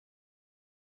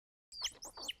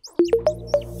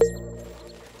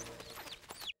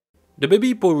The baby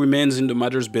hippo remains in the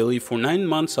mother's belly for 9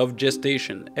 months of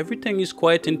gestation. Everything is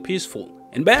quiet and peaceful.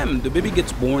 And bam, the baby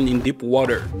gets born in deep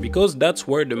water, because that's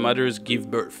where the mothers give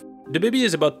birth. The baby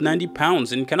is about 90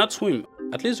 pounds and cannot swim.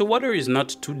 At least the water is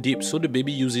not too deep, so the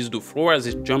baby uses the floor as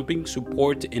its jumping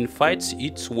support and fights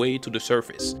its way to the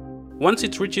surface. Once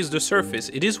it reaches the surface,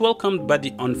 it is welcomed by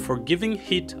the unforgiving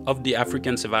heat of the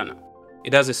African savanna.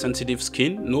 It has a sensitive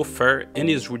skin, no fur, and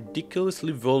is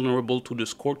ridiculously vulnerable to the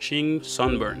scorching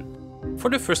sunburn. For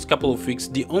the first couple of weeks,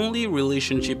 the only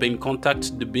relationship and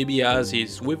contact the baby has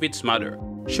is with its mother.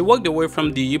 She walked away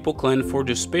from the Hippo clan for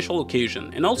the special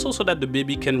occasion, and also so that the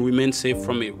baby can remain safe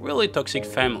from a really toxic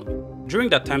family. During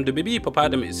that time, the baby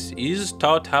hippopotamus is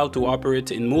taught how to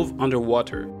operate and move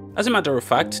underwater. As a matter of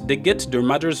fact, they get their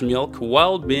mother's milk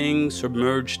while being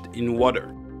submerged in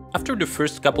water. After the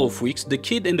first couple of weeks, the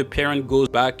kid and the parent goes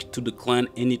back to the clan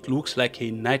and it looks like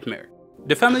a nightmare.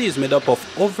 The family is made up of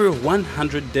over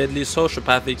 100 deadly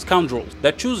sociopathic scoundrels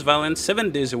that choose violence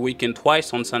 7 days a week and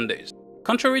twice on Sundays.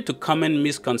 Contrary to common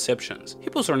misconceptions,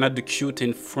 hippos are not the cute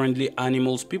and friendly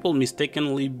animals people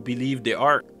mistakenly believe they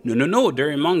are. No,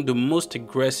 they're among the most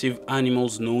aggressive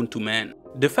animals known to man.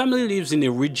 The family lives in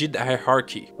a rigid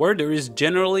hierarchy, where there is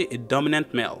generally a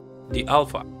dominant male, the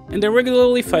alpha, and they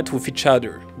regularly fight with each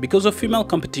other because of female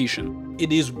competition.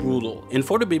 It is brutal, and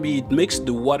for the baby it makes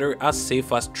the water as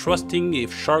safe as trusting a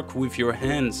shark with your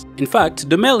hands. In fact,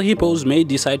 the male hippos may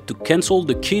decide to cancel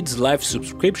the kid's life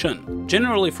subscription,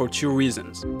 generally for 2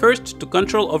 reasons. First, to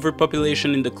control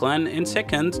overpopulation in the clan, and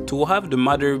second, to have the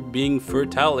mother being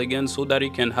fertile again so that he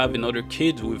can have another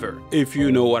kid with her, if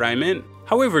you know what I mean.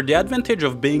 However, the advantage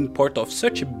of being part of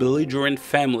such a belligerent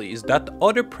family is that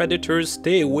other predators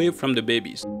stay away from the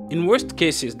babies. In worst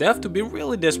cases, they have to be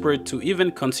really desperate to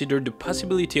even consider the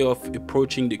possibility of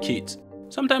approaching the kids.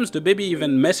 Sometimes the baby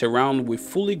even mess around with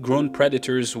fully grown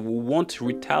predators who won't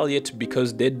retaliate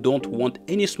because they don't want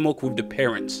any smoke with the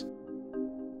parents.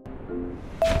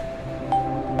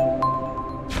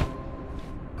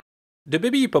 The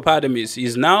baby hippopotamus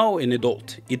is now an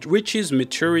adult. It reaches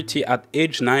maturity at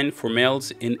age 9 for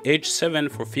males and age 7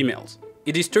 for females.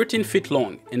 It is 13 feet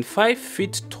long and 5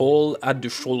 feet tall at the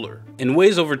shoulder and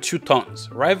weighs over 2 tons,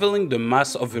 rivaling the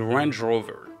mass of a Range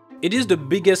Rover. It is the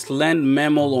biggest land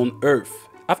mammal on Earth,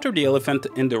 after the elephant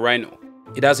and the rhino.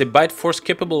 It has a bite force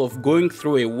capable of going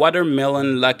through a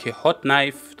watermelon like a hot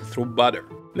knife through butter,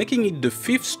 making it the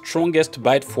 5th strongest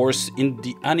bite force in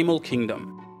the animal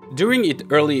kingdom. During its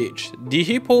early age, the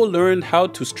hippo learned how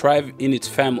to strive in its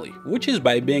family, which is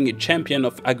by being a champion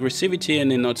of aggressivity and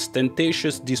an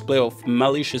ostentatious display of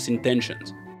malicious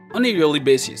intentions. On a yearly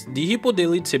basis, the hippo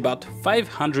deletes about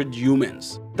 500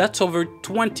 humans. That's over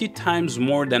 20 times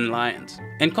more than lions.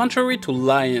 And contrary to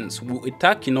lions who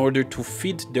attack in order to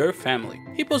feed their family,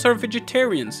 hippos are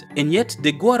vegetarians, and yet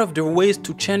they go out of their ways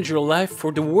to change your life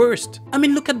for the worst. I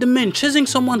mean, look at the men chasing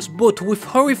someone's boat with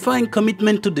horrifying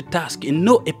commitment to the task and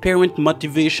no apparent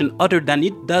motivation other than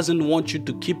it doesn't want you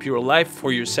to keep your life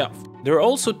for yourself. They're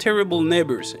also terrible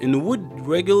neighbors and would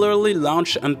regularly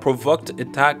launch unprovoked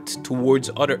attacks towards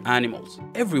other animals.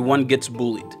 Everyone gets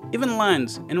bullied, even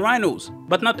lions and rhinos,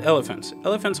 but not elephants.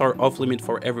 Elephants are off limit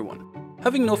for everyone.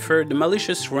 Having no fur, the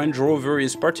malicious Range Rover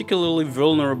is particularly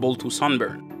vulnerable to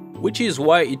sunburn, which is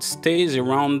why it stays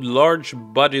around large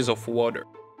bodies of water.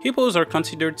 Hippos are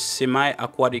considered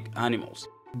semi-aquatic animals.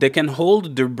 They can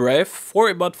hold their breath for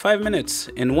about 5 minutes,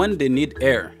 and when they need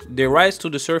air, they rise to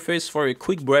the surface for a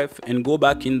quick breath and go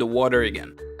back in the water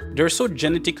again. They're so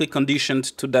genetically conditioned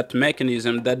to that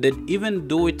mechanism that they even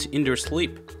do it in their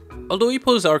sleep. Although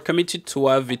hippos are committed to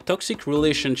have a toxic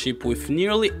relationship with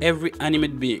nearly every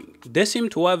animate being, they seem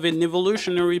to have an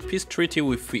evolutionary peace treaty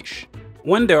with fish.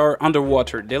 When they are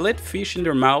underwater, they let fish in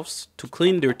their mouths to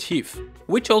clean their teeth,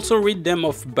 which also rid them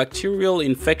of bacterial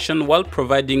infection while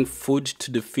providing food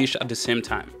to the fish at the same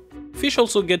time. Fish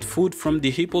also get food from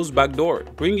the hippo's back door,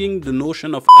 bringing the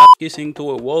notion of ass-kissing to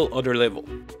a whole other level.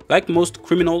 Like most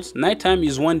criminals, nighttime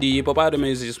is when the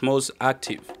hippopotamus is most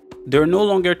active. They're no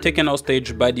longer taken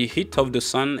hostage by the heat of the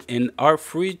sun and are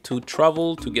free to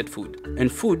travel to get food.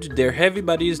 And food, their heavy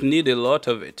bodies need a lot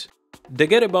of it. They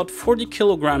get about 40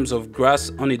 kilograms of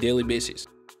grass on a daily basis.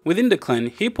 Within the clan,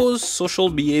 hippos' social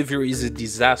behavior is a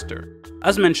disaster.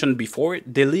 As mentioned before,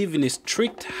 they live in a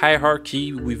strict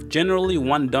hierarchy with generally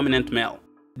one dominant male.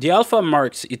 The alpha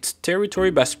marks its territory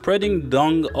by spreading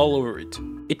dung all over it.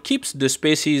 It keeps the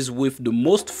species with the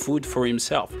most food for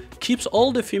himself, keeps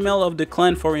all the female of the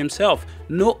clan for himself.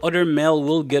 No other male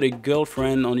will get a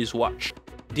girlfriend on his watch.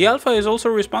 The alpha is also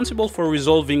responsible for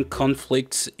resolving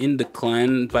conflicts in the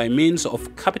clan by means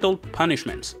of capital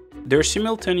punishments. They're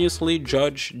simultaneously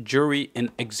judge, jury,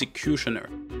 and executioner.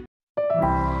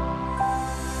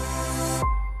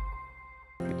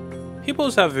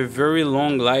 Hippos have a very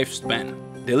long lifespan.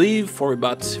 They live for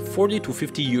about 40 to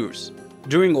 50 years.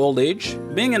 During old age,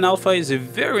 being an alpha is a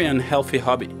very unhealthy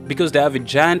hobby because they have a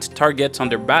giant target on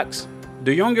their backs.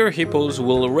 The younger hippos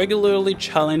will regularly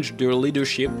challenge their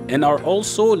leadership and are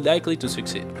also likely to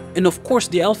succeed. And of course,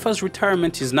 the alpha's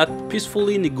retirement is not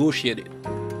peacefully negotiated.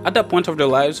 At that point of their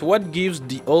lives, what gives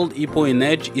the old hippo an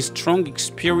edge is strong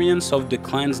experience of the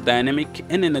clan's dynamic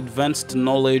and an advanced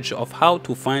knowledge of how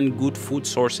to find good food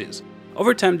sources.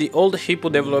 Over time, the old hippo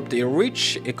developed a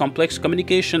rich, complex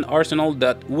communication arsenal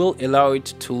that will allow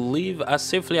it to live as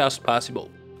safely as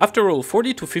possible. After all,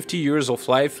 40 to 50 years of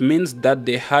life means that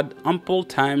they had ample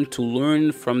time to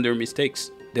learn from their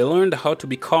mistakes. They learned how to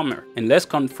be calmer and less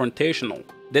confrontational.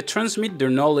 They transmit their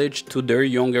knowledge to their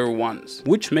younger ones,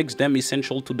 which makes them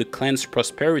essential to the clan's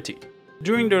prosperity.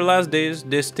 During their last days,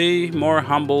 they stay more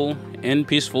humble and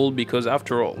peaceful because,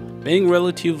 after all, being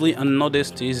relatively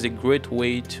unnoticed is a great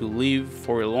way to live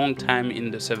for a long time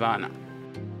in the savannah.